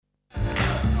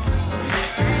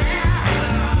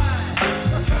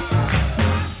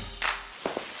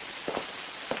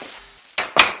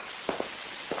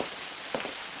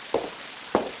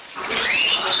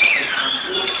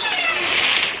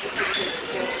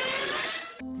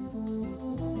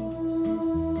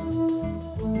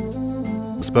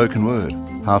Spoken Word,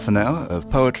 half an hour of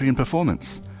poetry and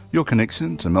performance. Your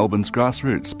connection to Melbourne's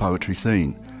grassroots poetry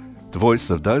scene. The voice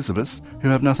of those of us who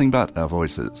have nothing but our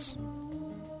voices.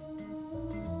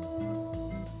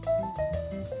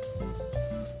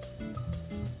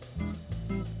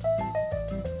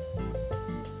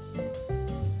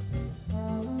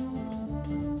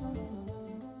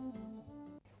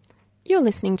 You're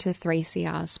listening to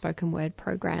 3CR's Spoken Word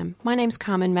program. My name's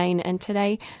Carmen Main, and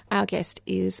today our guest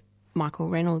is Michael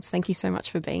Reynolds. Thank you so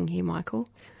much for being here, Michael.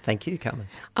 Thank you, Carmen.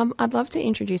 I'd love to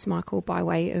introduce Michael by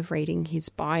way of reading his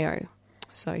bio.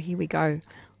 So here we go.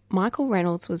 Michael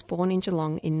Reynolds was born in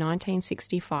Geelong in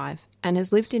 1965 and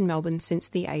has lived in Melbourne since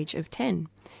the age of 10.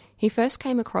 He first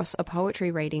came across a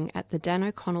poetry reading at the Dan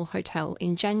O'Connell Hotel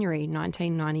in January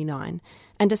 1999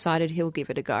 and decided he'll give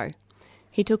it a go.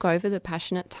 He took over the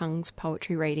Passionate Tongues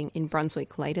poetry reading in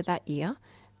Brunswick later that year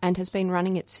and has been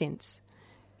running it since.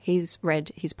 He's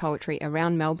read his poetry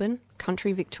around Melbourne,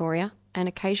 country Victoria, and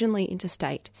occasionally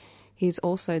interstate. He's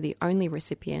also the only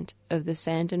recipient of the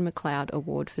Sandon McLeod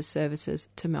Award for Services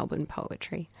to Melbourne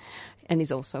Poetry. And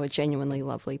he's also a genuinely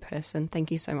lovely person. Thank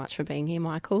you so much for being here,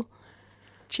 Michael.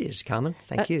 Cheers, Carmen.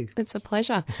 Thank you. It's a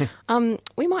pleasure.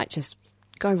 We might just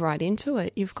go right into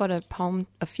it. You've got a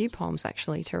few poems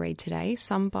actually to read today,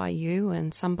 some by you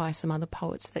and some by some other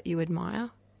poets that you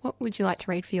admire. What would you like to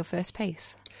read for your first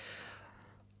piece?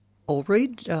 I'll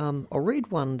read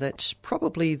one that's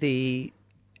probably the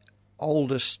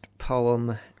oldest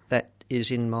poem that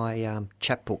is in my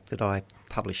chapbook that I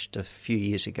published a few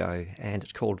years ago, and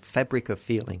it's called Fabric of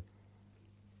Feeling.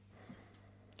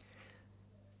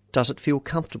 Does it feel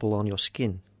comfortable on your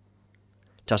skin?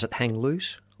 Does it hang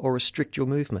loose or restrict your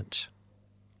movements?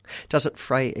 Does it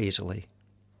fray easily?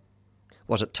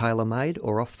 Was it tailor-made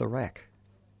or off the rack?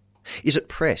 Is it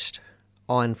pressed,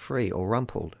 iron-free or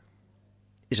rumpled?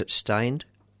 Is it stained?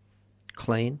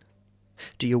 Clean?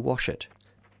 Do you wash it?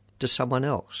 Does someone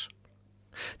else?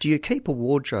 Do you keep a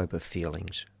wardrobe of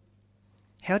feelings?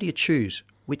 How do you choose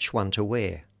which one to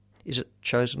wear? Is it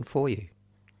chosen for you?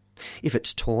 If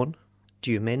it's torn,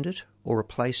 do you mend it or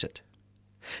replace it?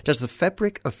 Does the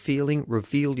fabric of feeling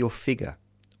reveal your figure,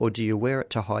 or do you wear it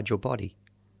to hide your body?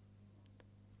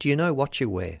 Do you know what you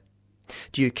wear?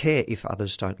 Do you care if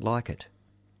others don't like it?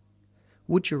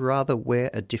 Would you rather wear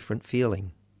a different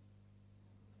feeling?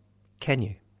 Can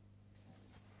you?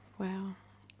 Wow.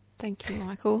 Thank you,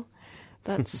 Michael.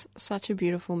 That's such a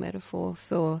beautiful metaphor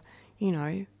for,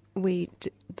 I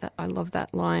love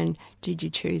that line, did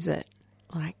you choose it?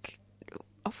 Like,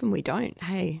 often we don't,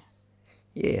 hey?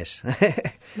 Yes.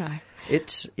 No.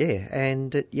 It's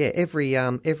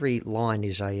every line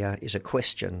is a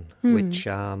question, which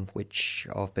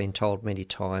I've been told many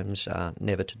times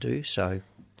never to do. So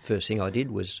first thing I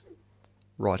did was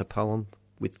write a poem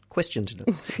with questions in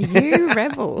it. You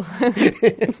rebel.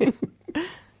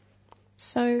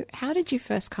 So how did you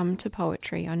first come to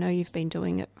poetry? I know you've been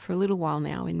doing it for a little while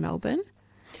now in Melbourne.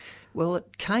 Well,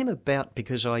 it came about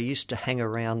because I used to hang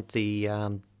around the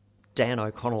Dan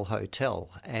O'Connell Hotel,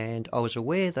 and I was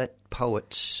aware that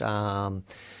poets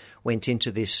went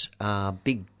into this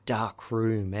big dark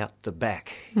room out the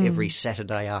back every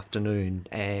Saturday afternoon,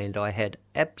 and I had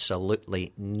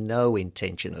absolutely no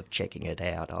intention of checking it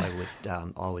out. I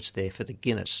was there for the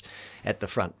Guinness at the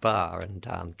front bar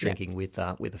and drinking with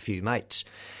a few mates,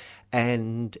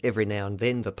 and every now and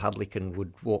then the publican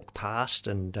would walk past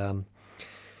and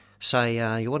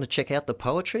say, "You want to check out the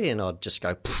poetry?" And I'd just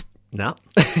go, no.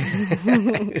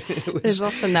 There's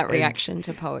often that reaction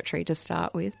to poetry to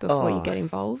start with before you get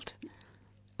involved.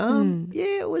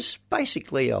 Yeah, it was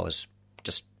basically I was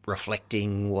just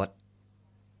reflecting what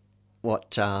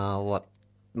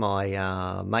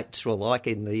my mates were like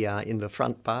in the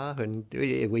front bar, and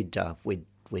we'd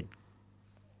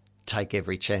take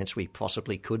every chance we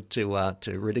possibly could to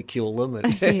ridicule them.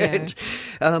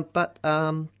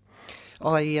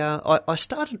 I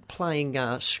started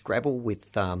playing Scrabble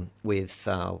with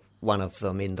one of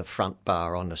them in the front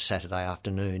bar on a Saturday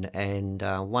afternoon, and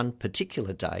one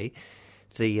particular day,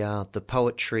 the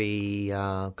poetry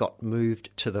got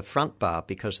moved to the front bar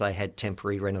because they had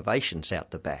temporary renovations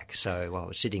out the back. So I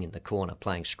was sitting in the corner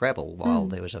playing Scrabble while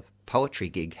there was a poetry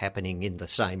gig happening in the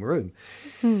same room.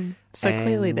 So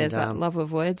clearly there's that love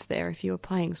of words there if you were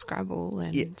playing Scrabble.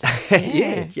 And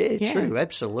yeah, true,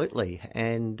 absolutely.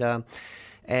 And I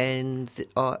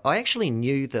actually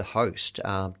knew the host,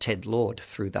 Ted Lord,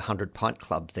 through the 100 Pint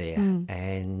Club there.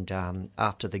 And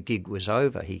after the gig was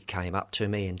over, he came up to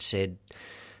me and said,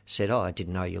 "Oh, I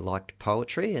didn't know you liked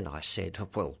poetry." And I said,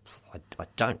 "Well, I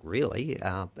don't really."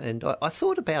 And I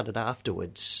thought about it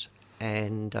afterwards.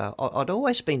 And I'd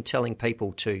always been telling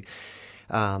people to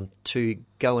to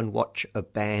go and watch a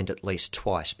band at least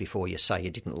twice before you say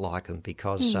you didn't like them,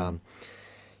 because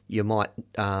you might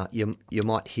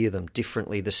hear them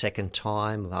differently the second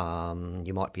time.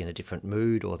 You might be in a different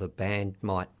mood, or the band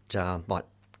might You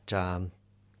might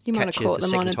have catch you caught the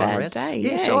them on second a time bad around. day.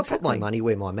 Yeah, Yeah, so exactly. I put my money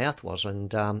where my mouth was,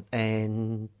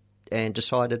 and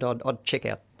decided I'd check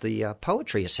out the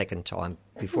poetry a second time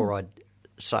before I'd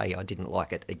say I didn't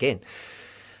like it again.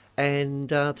 And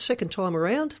the second time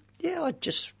around, I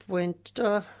just went,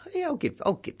 I'll give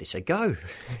this a go.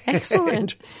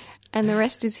 Excellent. And the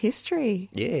rest is history.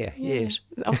 Yeah, yes.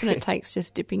 Often it takes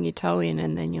just dipping your toe in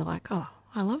and then you're like, oh,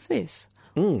 I love this.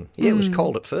 It was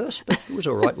cold at first, but it was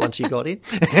all right once you got in.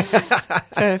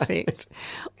 Perfect.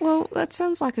 Well, that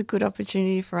sounds like a good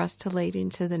opportunity for us to lead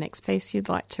into the next piece you'd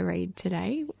like to read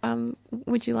today.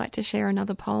 Would you like to share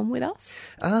another poem with us?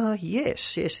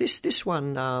 Yes. This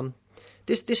one.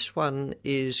 This one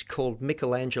is called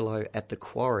Michelangelo at the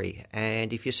Quarry,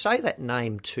 and if you say that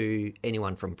name to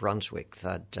anyone from Brunswick,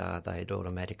 they'd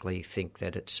automatically think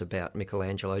that it's about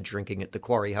Michelangelo drinking at the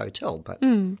Quarry Hotel, but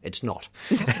it's not.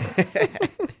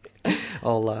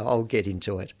 I'll get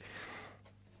into it.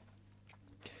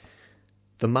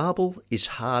 The marble is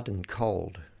hard and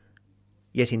cold,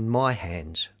 yet in my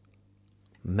hands,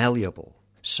 malleable,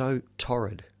 so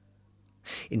torrid.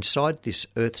 Inside this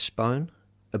earth's bone,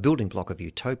 a building block of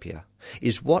utopia,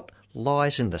 is what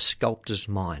lies in the sculptor's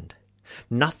mind.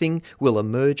 Nothing will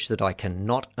emerge that I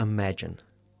cannot imagine.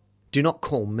 Do not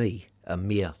call me a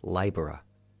mere labourer.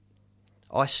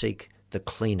 I seek the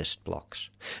cleanest blocks.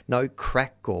 No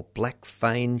crack or black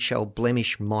vein shall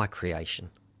blemish my creation,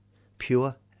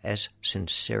 pure as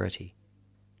sincerity.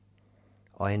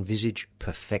 I envisage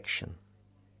perfection.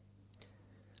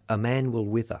 A man will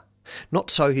wither, not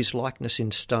so his likeness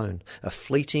in stone, a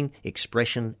fleeting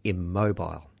expression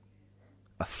immobile.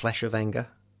 A flash of anger,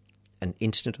 an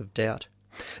instant of doubt,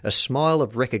 a smile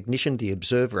of recognition the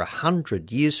observer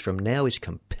 100 years from now is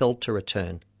compelled to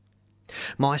return.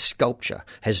 My sculpture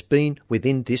has been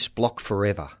within this block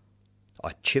forever.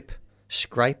 I chip,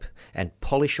 scrape, and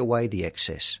polish away the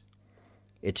excess.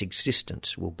 Its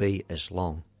existence will be as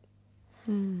long.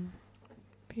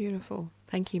 Beautiful.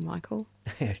 Thank you, Michael.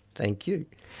 Thank you.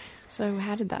 So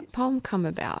how did that poem come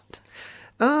about?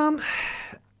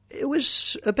 It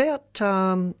was about.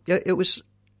 It was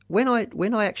when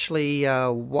I actually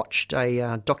watched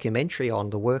a documentary on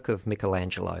the work of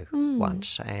Michelangelo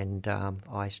once, and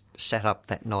I sat up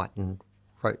that night and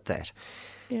wrote that.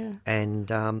 Yeah.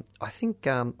 And I think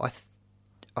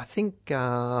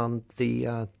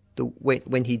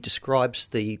when he describes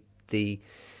the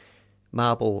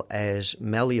marble as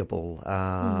malleable,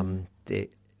 I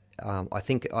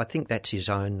think that's his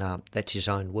own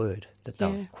word that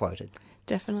they've quoted.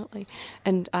 Definitely.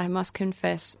 And I must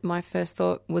confess, my first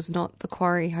thought was not the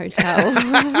Quarry Hotel.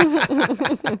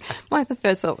 My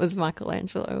first thought was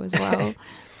Michelangelo as well.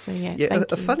 So yeah,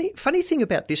 thank you. Funny thing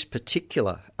about this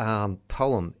particular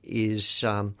poem is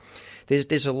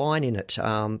there's a line in it,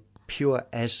 pure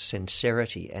as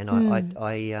sincerity, and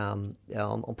I'm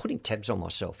putting tabs on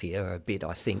myself here a bit,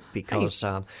 I think, because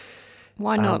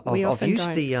why not?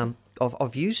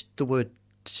 I've used the word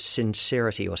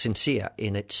sincerity or sincere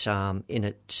in its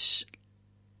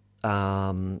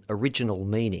original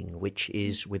meaning, which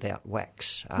is without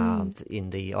wax. In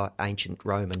the ancient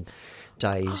Roman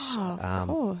days,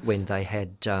 when they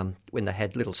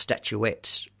had little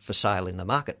statuettes for sale in the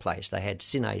marketplace, they had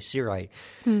sine cire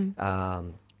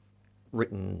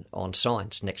written on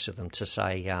signs next to them to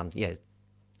say,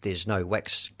 there's no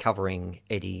wax covering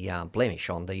any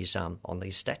blemish on these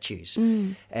statues.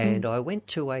 And I went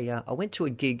to a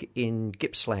gig in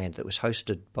Gippsland that was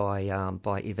hosted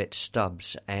by Yvette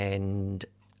Stubbs, and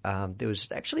there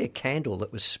was actually a candle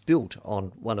that was spilt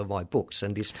on one of my books,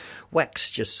 and this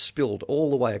wax just spilled all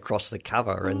the way across the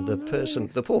cover. And the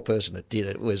poor person that did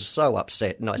it was so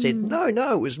upset. And I said, no,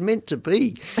 it was meant to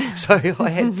be. So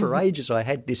for ages, I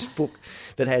had this book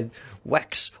that had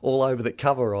wax all over the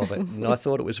cover of it, and I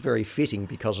thought it was very fitting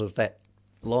because of that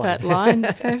line. That line,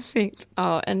 perfect.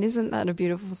 Oh, and isn't that a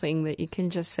beautiful thing that you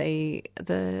can just see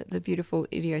the beautiful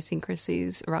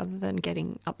idiosyncrasies rather than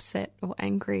getting upset or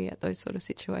angry at those sort of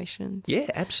situations? Yeah,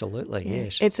 absolutely,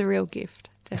 yes. It's a real gift,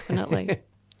 definitely.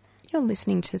 You're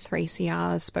listening to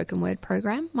 3CR's Spoken Word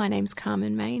program. My name's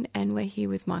Carmen Main, and we're here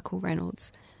with Michael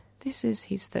Reynolds. This is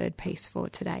his third piece for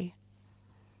today.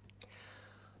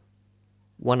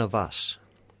 One of Us,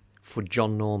 for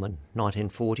John Norman,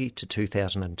 1940 to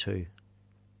 2002.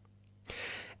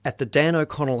 At the Dan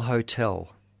O'Connell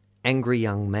Hotel, angry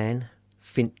young man,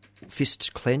 fists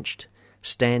clenched,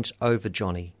 stands over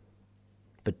Johnny.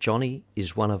 But Johnny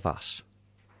is one of us.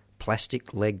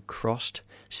 plastic leg crossed,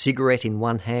 cigarette in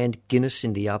one hand, Guinness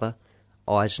in the other.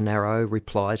 Eyes narrow,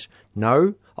 replies,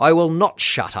 "No, I will not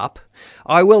shut up.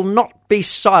 I will not be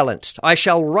silenced. I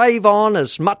shall rave on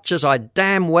as much as I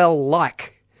damn well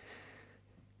like."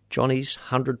 Johnny's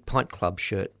 100-pint club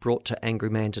shirt brought to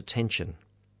Angry Man's attention.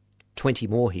 20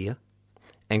 more here.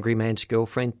 Angry Man's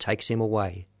girlfriend takes him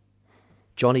away.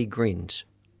 Johnny grins,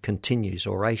 continues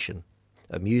oration,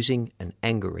 amusing and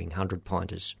angering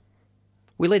 100-pinters.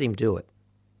 We let him do it.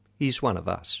 He's one of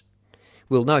us.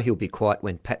 We'll know he'll be quiet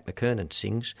when Pat McKernan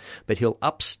sings, but he'll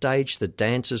upstage the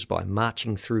dancers by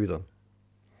marching through them.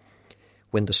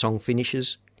 When the song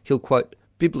finishes, he'll quote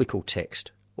biblical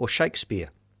text, or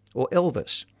Shakespeare, or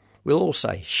Elvis. We'll all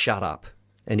say, "Shut up,"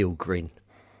 and he'll grin.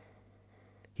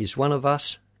 He's one of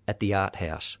us at the art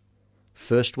house.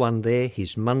 First one there,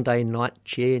 his Monday night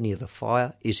chair near the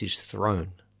fire is his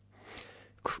throne.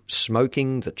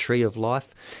 Smoking the tree of life,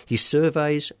 he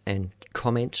surveys and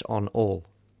comments on all.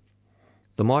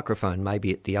 The microphone may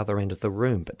be at the other end of the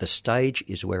room, but the stage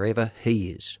is wherever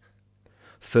he is.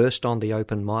 First on the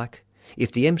open mic,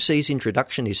 if the MC's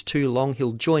introduction is too long,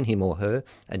 he'll join him or her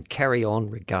and carry on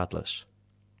regardless.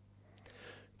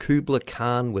 Kubla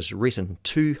Khan was written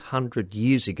 200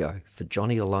 years ago for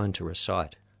Johnny alone to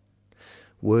recite.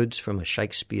 Words from a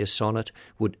Shakespeare sonnet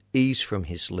would ease from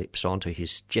his lips onto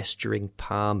his gesturing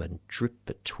palm and drip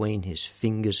between his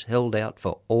fingers held out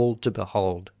for all to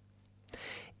behold.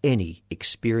 Any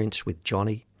experience with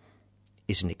Johnny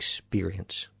is an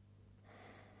experience.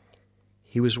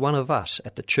 He was one of us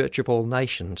at the Church of All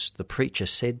Nations, the preacher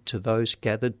said to those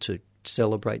gathered to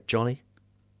celebrate Johnny.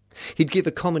 He'd give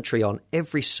a commentary on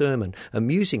every sermon,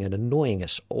 amusing and annoying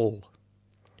us all.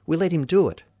 We let him do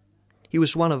it. He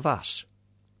was one of us.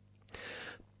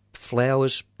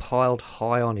 Flowers piled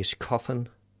high on his coffin,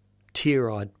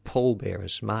 tear-eyed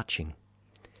pallbearers marching.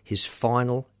 His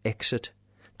final exit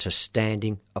to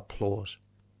standing applause.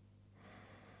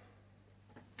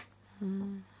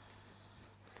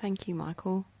 Thank you,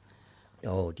 Michael.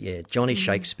 Oh, yeah, Johnny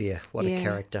Shakespeare, what a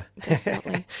character.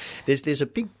 Definitely. There's a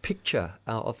big picture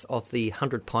of the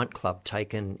 100-pint club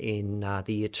taken in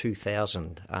the year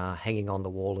 2000 hanging on the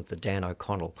wall of the Dan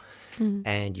O'Connell.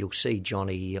 And you'll see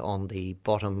Johnny on the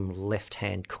bottom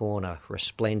left-hand corner,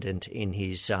 resplendent in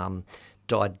his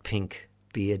dyed pink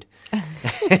beard,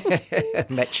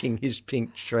 matching his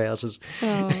pink trousers.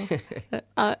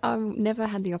 I've never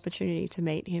had the opportunity to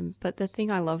meet him, but the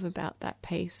thing I love about that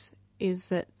piece is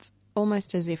that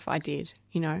almost as if I did,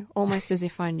 almost as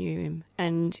if I knew him.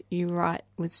 And you write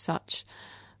with such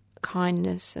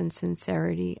kindness and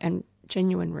sincerity and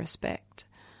genuine respect.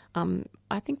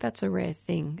 I think that's a rare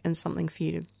thing and something for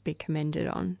you to be commended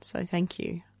on. So thank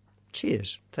you.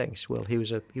 Cheers. Thanks. Well, he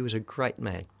was a great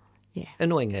man. Yeah.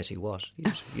 Annoying as he was.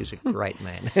 He was a great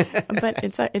man. But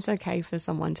it's okay for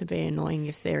someone to be annoying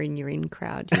if they're in your in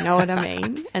crowd. You know what I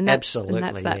mean? And Absolutely, and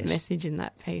that's that yes. message in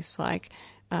that piece, like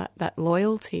that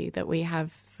loyalty that we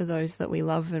have for those that we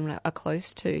love and are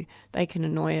close to. They can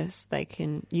annoy us.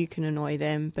 You can annoy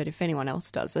them. But if anyone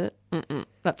else does it,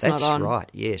 that's not on. That's right.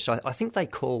 Yes, I think they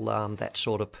call that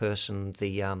sort of person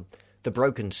the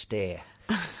broken stare.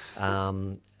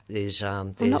 There's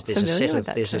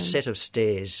a set of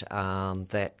stairs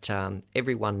that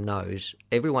everyone knows.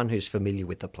 Everyone who's familiar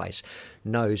with the place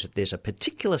knows that there's a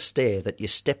particular stair that you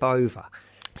step over.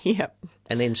 Yep.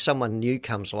 And then someone new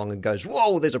comes along and goes,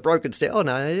 "Whoa, there's a broken stair." Oh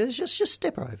no, just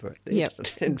step over it. Yep.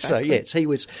 And exactly. so yes,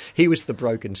 he was the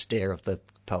broken stair of the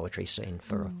poetry scene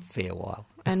for a fair while.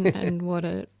 And what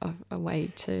a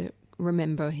way to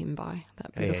remember him by,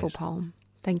 that beautiful poem.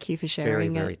 Thank you for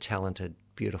sharing Very, very talented,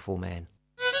 beautiful man.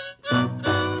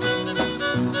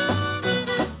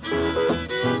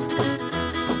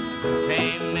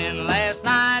 Came in last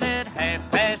night at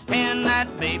 10:30.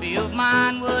 That baby of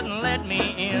mine wouldn't let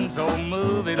me in, so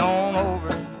move it on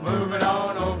over. Move it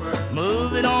on over.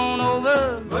 Move it on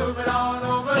over. Move it on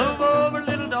over. Move over,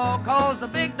 little dog, 'cause the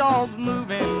big dog's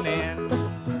moving in.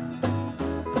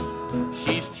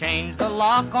 She's changed the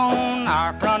lock on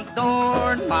our front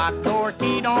door. My door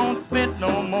key don't fit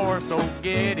no more, so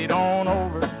get it on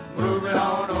over. Move it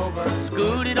on over.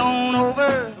 Scoot it on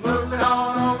over. Move it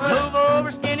on over. Move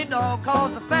over, skinny dog,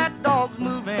 'cause the fat dog's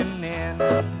moving in.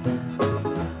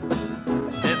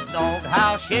 This dog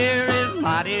house here is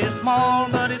mighty small,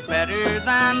 but it's better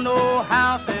than no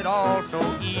house at all, so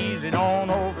ease it on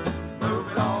over.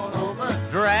 Move it on over.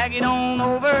 Drag it on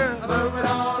over. Move it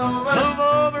on over. Move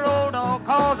over, old dog,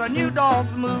 'cause our new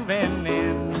dog's moving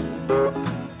in.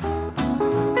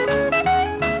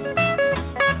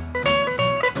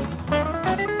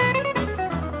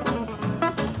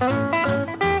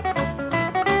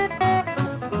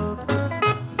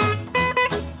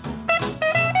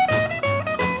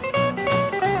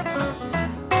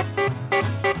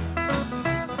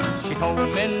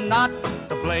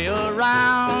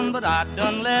 I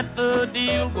done let the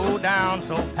deal go down,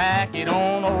 so pack it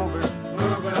on over.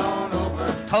 Move it on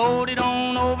over. Tote it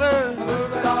on over.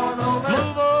 Move it on over.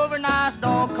 Move over, nice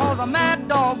dog, 'cause a mad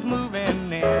dog's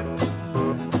moving in.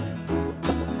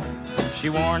 She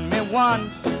warned me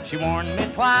once, she warned me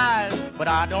twice, but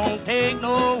I don't take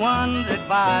no one's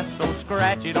advice, so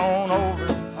scratch it on over.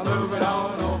 Move it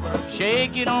on over.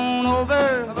 Shake it on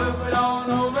over. Move it on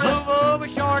over. Move over,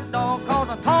 short dog, 'cause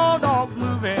a tall dog's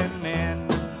moving in.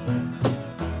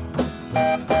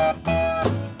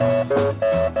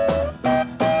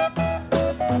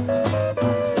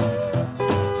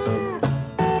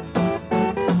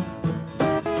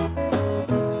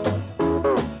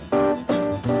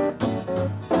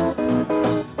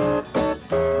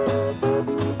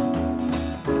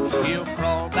 She'll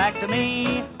crawl back to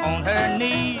me on her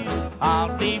knees.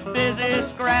 I'll be busy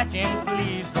scratching,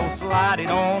 please, so slide it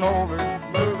on over.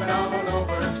 Move it on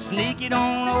over. Sneak it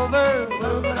on over.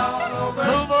 Move it on over.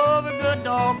 Move over, good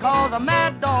dog, 'cause a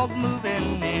mad dog's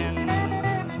moving in.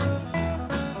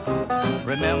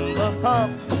 Remember, pup,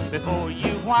 before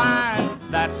you whine,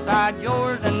 that side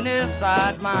yours and this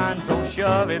side mine, so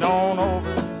shove it on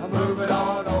over. Move it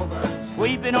on over.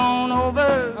 Sweep it on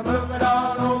over. Move it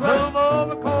on over. Move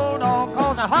over, cold dog,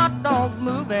 'cause a hot dog's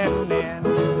moving in.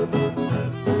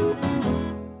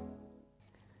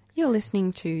 You're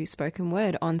listening to Spoken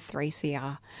Word on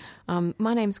 3CR.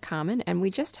 My name's Carmen, and we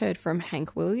just heard from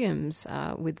Hank Williams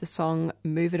with the song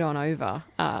Move It On Over.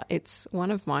 It's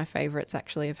one of my favourites,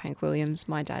 actually, of Hank Williams.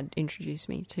 My dad introduced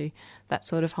me to that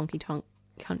sort of honky-tonk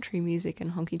country music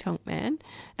and honky-tonk man,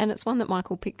 and it's one that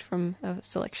Michael picked from a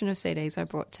selection of CDs I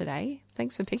brought today.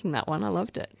 Thanks for picking that one. I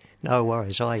loved it. No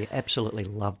worries. I absolutely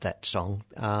loved that song.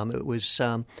 It was.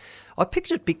 I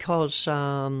picked it because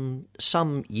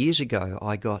some years ago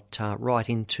I got right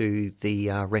into the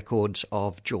records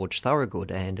of George Thorogood,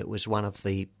 and it was one of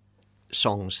the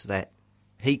songs that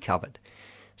he covered.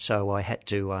 So I had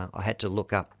to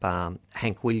look up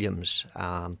Hank Williams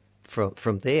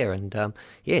from there, and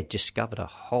discovered a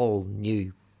whole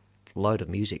new load of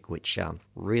music which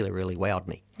really wowed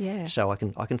me. Yeah. So I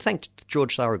can thank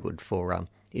George Thorogood for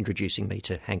introducing me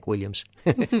to Hank Williams.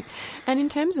 And in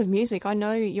terms of music, I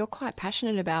know you're quite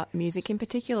passionate about music, in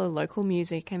particular local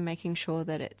music, and making sure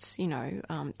that it's,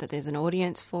 that there's an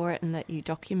audience for it and that you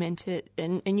document it,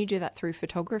 and you do that through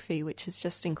photography, which is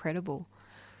just incredible.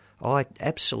 I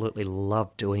absolutely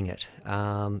love doing it,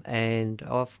 and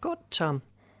I've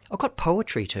got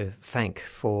poetry to thank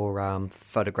for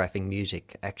photographing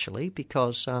music, actually,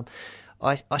 because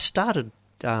I started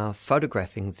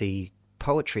photographing the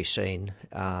poetry scene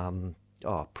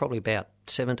probably about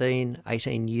 17,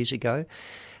 18 years ago,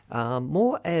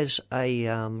 more as a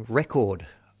record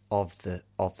of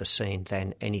the scene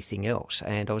than anything else.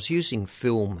 And I was using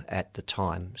film at the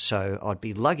time, so I'd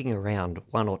be lugging around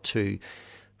one or two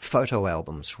photo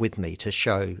albums with me to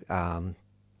show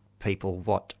people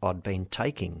what I'd been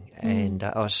taking, and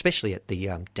especially at the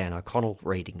Dan O'Connell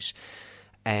readings.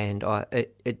 And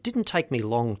it didn't take me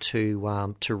long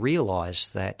to realise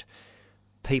that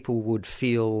people would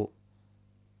feel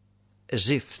as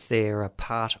if they're a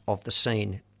part of the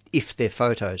scene if their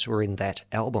photos were in that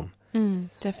album.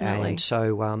 Definitely. And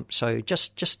so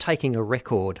just taking a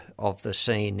record of the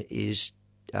scene is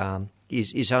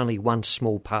only one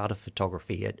small part of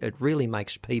photography. It really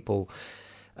makes people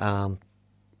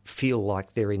feel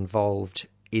like they're involved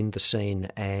in the scene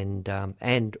and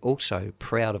also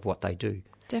proud of what they do.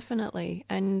 Definitely.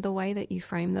 And the way that you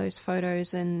frame those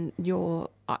photos and your,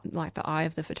 like the eye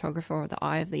of the photographer or the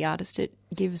eye of the artist, it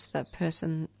gives the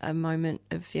person a moment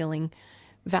of feeling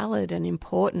valid and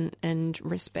important and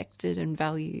respected and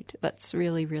valued. That's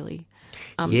really, really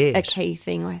a key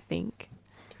thing, I think.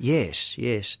 Yes.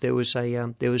 There was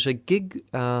a gig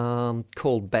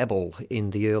called Babel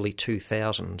in the early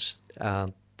 2000s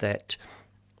that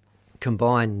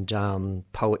combined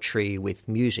poetry with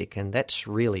music, and that's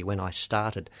really when I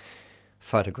started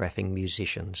photographing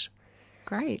musicians.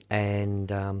 Great.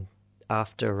 And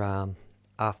after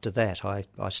that,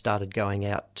 I started going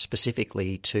out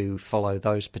specifically to follow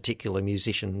those particular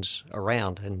musicians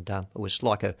around, and it was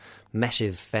like a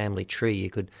massive family tree. You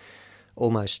could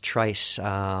almost trace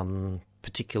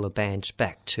particular bands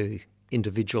back to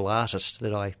individual artists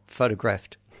that I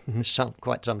photographed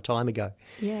quite some time ago.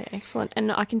 Yeah, excellent.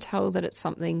 And I can tell that it's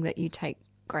something that you take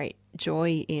great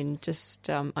joy in. Just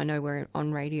I know we're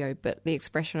on radio, but the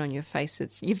expression on your face,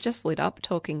 you've just lit up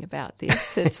talking about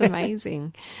this. It's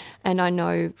amazing. And I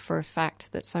know for a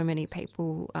fact that so many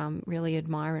people really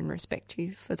admire and respect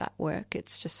you for that work.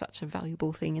 It's just such a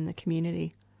valuable thing in the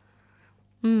community.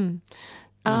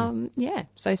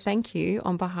 So thank you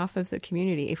on behalf of the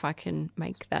community, if I can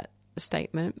make that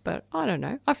statement, but I don't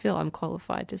know. I feel I'm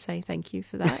qualified to say thank you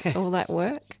for that, all that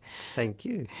work. Thank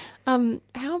you.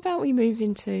 How about we move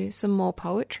into some more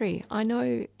poetry? I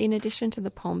know in addition to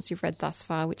the poems you've read thus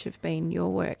far, which have been your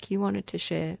work, you wanted to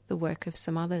share the work of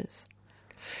some others.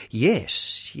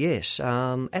 Yes.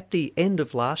 At the end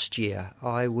of last year,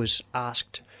 I was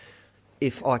asked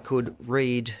if I could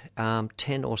read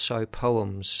 10 or so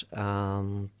poems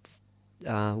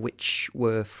which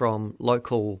were from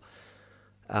local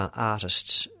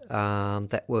artists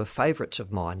that were favourites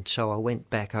of mine. So I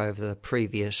went back over the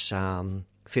previous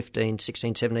 15,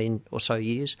 16, 17 or so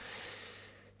years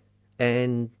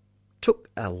and took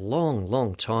a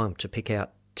long time to pick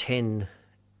out 10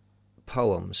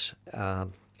 poems.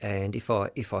 And if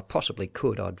I possibly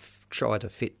could, I'd try to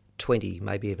fit 20,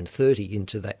 maybe even 30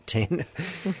 into that 10.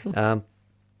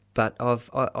 But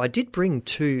I did bring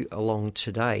 2 along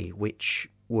today, which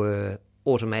were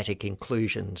automatic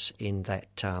inclusions in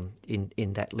that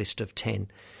in that list of 10.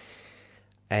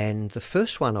 And the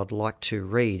first one I'd like to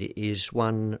read is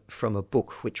one from a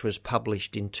book which was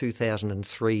published in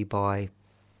 2003 by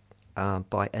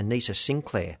Anita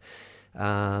Sinclair.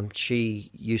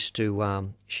 She used to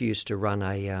run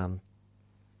a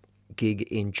gig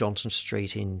in Johnson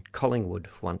Street in Collingwood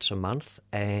once a month,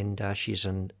 and she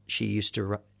used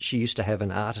to have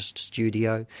an artist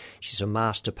studio. She's a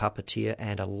master puppeteer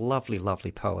and a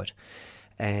lovely poet.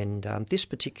 And this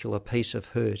particular piece of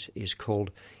hers is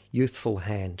called Youthful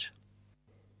Hand.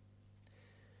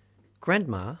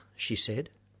 "Grandma," she said,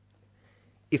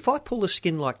 "if I pull the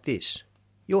skin like this,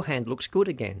 your hand looks good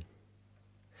again."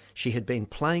 She had been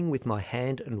playing with my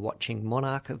hand and watching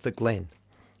Monarch of the Glen,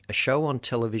 a show on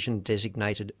television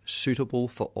designated suitable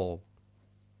for all.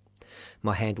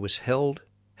 My hand was held,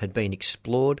 had been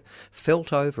explored,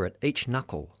 felt over at each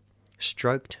knuckle,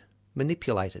 stroked,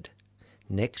 manipulated,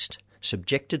 next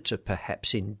subjected to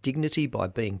perhaps indignity by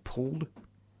being pulled,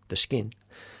 the skin,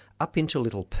 up into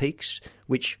little peaks,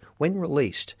 which, when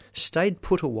released, stayed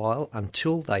put a while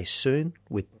until they soon,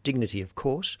 with dignity of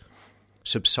course,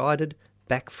 subsided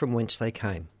back from whence they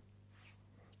came.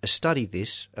 A study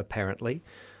this, apparently,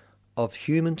 of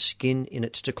human skin in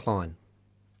its decline.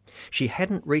 She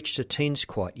hadn't reached her teens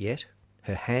quite yet.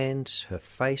 Her hands, her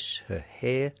face, her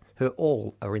hair, her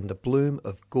all are in the bloom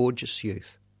of gorgeous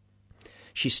youth.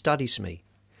 She studies me.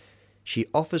 She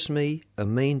offers me a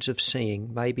means of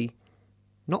seeing, maybe,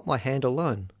 not my hand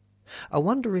alone. I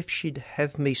wonder if she'd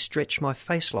have me stretch my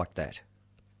face like that.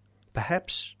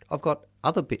 Perhaps I've got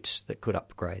other bits that could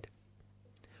upgrade.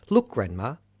 "Look,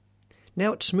 Grandma,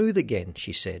 now it's smooth again,"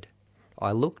 she said.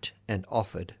 I looked and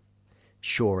offered.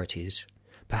 "Sure it is.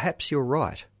 Perhaps you're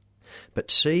right.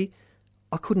 But see,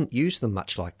 I couldn't use them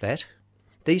much like that.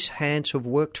 These hands have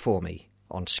worked for me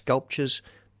on sculptures,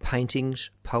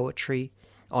 paintings, poetry,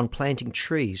 on planting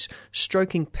trees,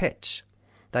 stroking pets.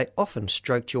 They often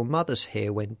stroked your mother's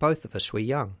hair when both of us were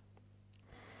young.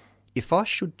 If I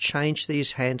should change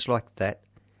these hands like that,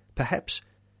 perhaps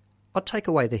I'd take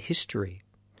away the history.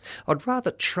 I'd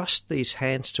rather trust these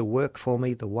hands to work for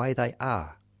me the way they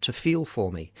are, to feel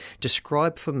for me,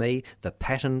 describe for me the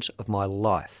patterns of my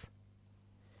life.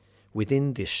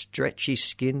 Within this stretchy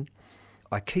skin,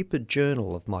 I keep a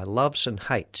journal of my loves and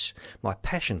hates, my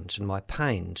passions and my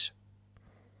pains.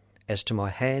 As to my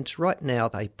hands, right now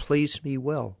they please me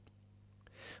well.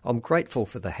 I'm grateful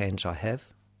for the hands I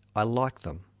have. I like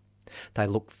them. They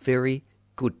look very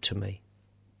good to me."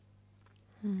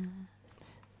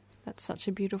 That's such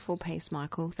a beautiful piece,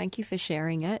 Michael. Thank you for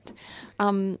sharing it.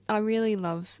 I really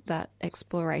love that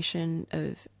exploration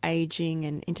of ageing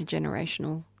and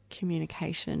intergenerational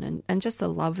communication and just the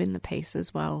love in the piece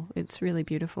as well. It's really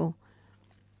beautiful.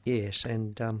 Yes,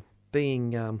 and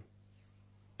being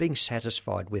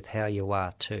satisfied with how you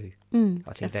are too.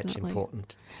 I think that's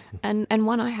important. And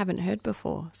one I haven't heard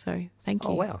before, so thank you.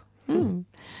 Oh, wow.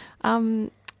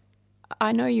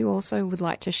 I know you also would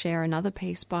like to share another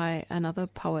piece by another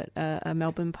poet, a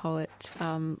Melbourne poet,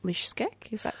 Lish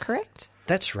Skek. Is that correct?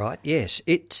 That's right. Yes,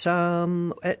 it's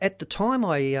at the time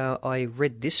I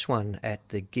read this one at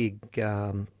the gig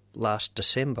last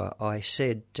December. I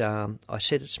said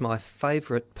it's my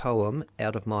favourite poem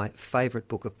out of my favourite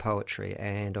book of poetry,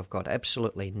 and I've got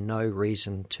absolutely no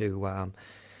reason to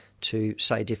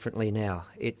say differently now.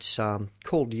 It's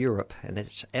called Europe, and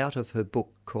it's out of her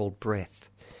book called Breath,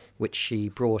 which she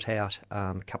brought out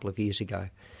a couple of years ago.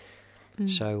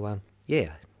 So,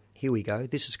 here we go.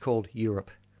 This is called Europe.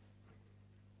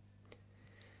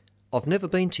 I've never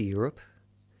been to Europe.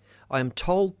 I am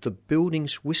told the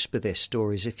buildings whisper their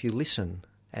stories if you listen,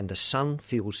 and the sun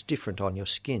feels different on your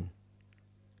skin.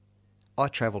 I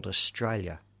travelled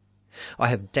Australia. I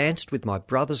have danced with my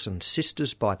brothers and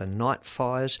sisters by the night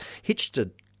fires, hitched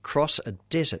across a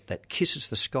desert that kisses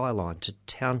the skyline to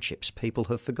townships people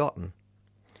have forgotten.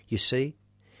 You see,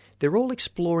 they're all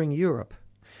exploring Europe,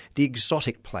 the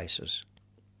exotic places.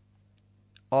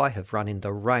 I have run in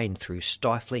the rain through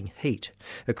stifling heat,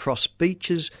 across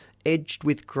beaches edged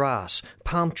with grass,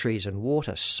 palm trees and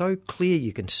water so clear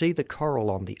you can see the coral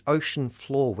on the ocean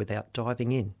floor without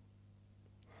diving in.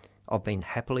 I've been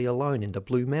happily alone in the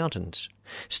Blue Mountains,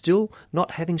 still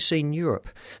not having seen Europe,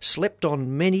 slept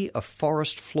on many a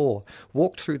forest floor,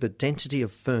 walked through the density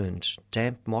of ferns,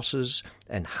 damp mosses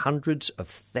and hundreds of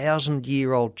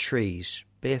 1,000-year-old trees,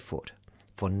 barefoot,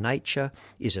 for nature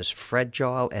is as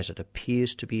fragile as it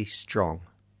appears to be strong.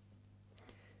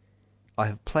 I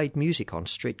have played music on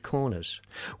street corners,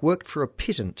 worked for a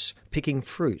pittance picking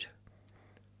fruit,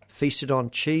 feasted on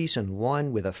cheese and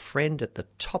wine with a friend at the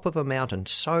top of a mountain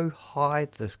so high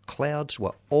the clouds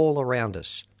were all around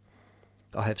us.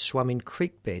 I have swum in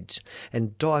creek beds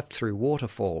and dived through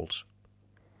waterfalls,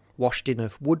 washed in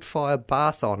a wood-fire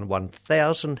bath on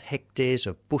 1,000 hectares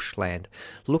of bushland,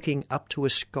 looking up to a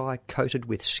sky coated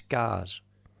with scars,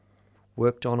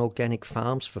 worked on organic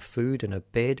farms for food and a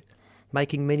bed,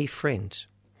 making many friends,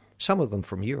 some of them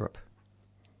from Europe.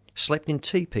 Slept in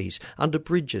teepees, under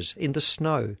bridges, in the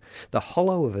snow, the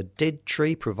hollow of a dead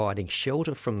tree providing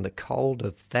shelter from the cold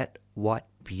of that white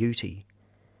beauty.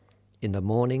 In the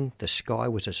morning the sky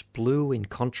was as blue in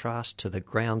contrast to the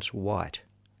ground's white.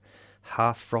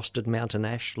 Half-frosted mountain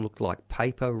ash looked like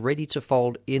paper ready to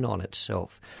fold in on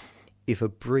itself if a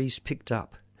breeze picked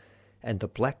up, and the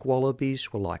black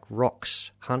wallabies were like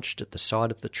rocks hunched at the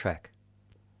side of the track.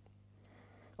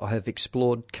 I have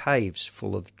explored caves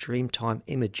full of dreamtime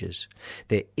images.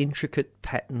 Their intricate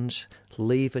patterns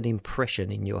leave an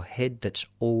impression in your head that's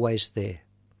always there.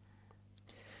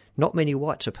 Not many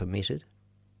whites are permitted.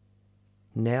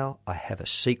 Now I have a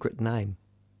secret name.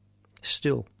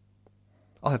 Still,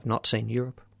 I have not seen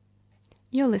Europe.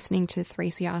 You're listening to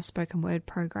 3CR's Spoken Word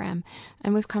program,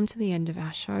 and we've come to the end of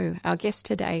our show. Our guest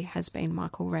today has been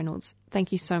Michael Reynolds.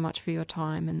 Thank you so much for your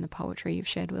time and the poetry you've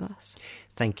shared with us.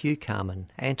 Thank you, Carmen,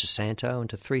 and to Santo and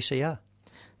to 3CR.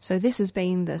 So this has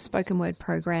been the Spoken Word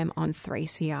program on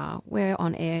 3CR. We're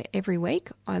on air every week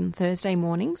on Thursday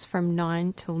mornings from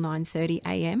 9 till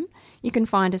 9:30am. You can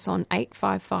find us on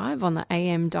 855 on the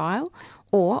AM dial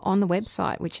or on the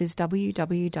website, which is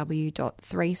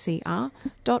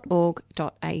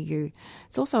www.3cr.org.au.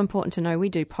 It's also important to know we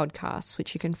do podcasts,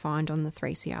 which you can find on the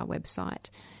 3CR website.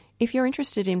 If you're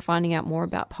interested in finding out more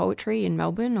about poetry in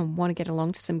Melbourne and want to get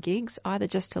along to some gigs, either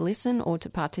just to listen or to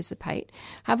participate,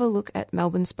 have a look at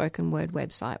Melbourne Spoken Word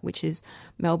website, which is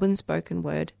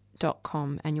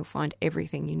melbournespokenword.com, and you'll find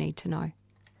everything you need to know.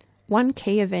 One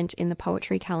key event in the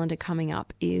poetry calendar coming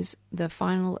up is the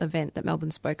final event that Melbourne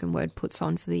Spoken Word puts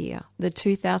on for the year, the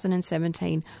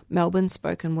 2017 Melbourne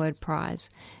Spoken Word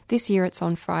Prize. This year it's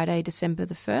on Friday, December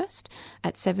the 1st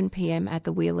at 7pm at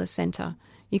the Wheeler Centre.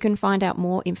 You can find out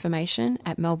more information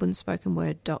at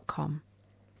melbournespokenword.com.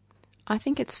 I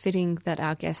think it's fitting that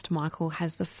our guest Michael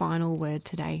has the final word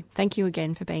today. Thank you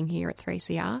again for being here at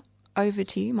 3CR. Over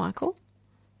to you, Michael.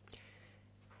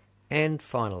 And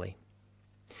finally,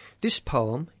 this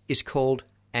poem is called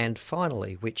And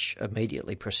Finally, which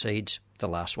immediately precedes the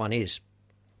last one is.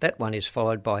 That one is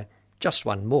followed by just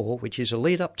one more, which is a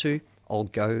lead up to I'll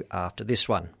Go After This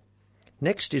One.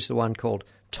 Next is the one called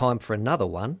Time for Another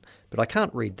One, but I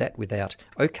can't read that without,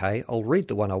 okay, I'll read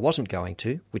the one I wasn't going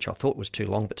to, which I thought was too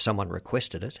long but someone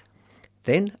requested it.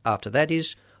 Then, after that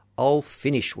is, I'll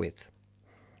finish with.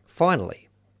 Finally,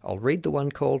 I'll read the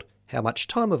one called How Much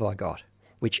Time Have I Got,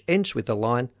 which ends with the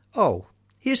line, oh,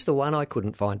 here's the one I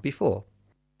couldn't find before.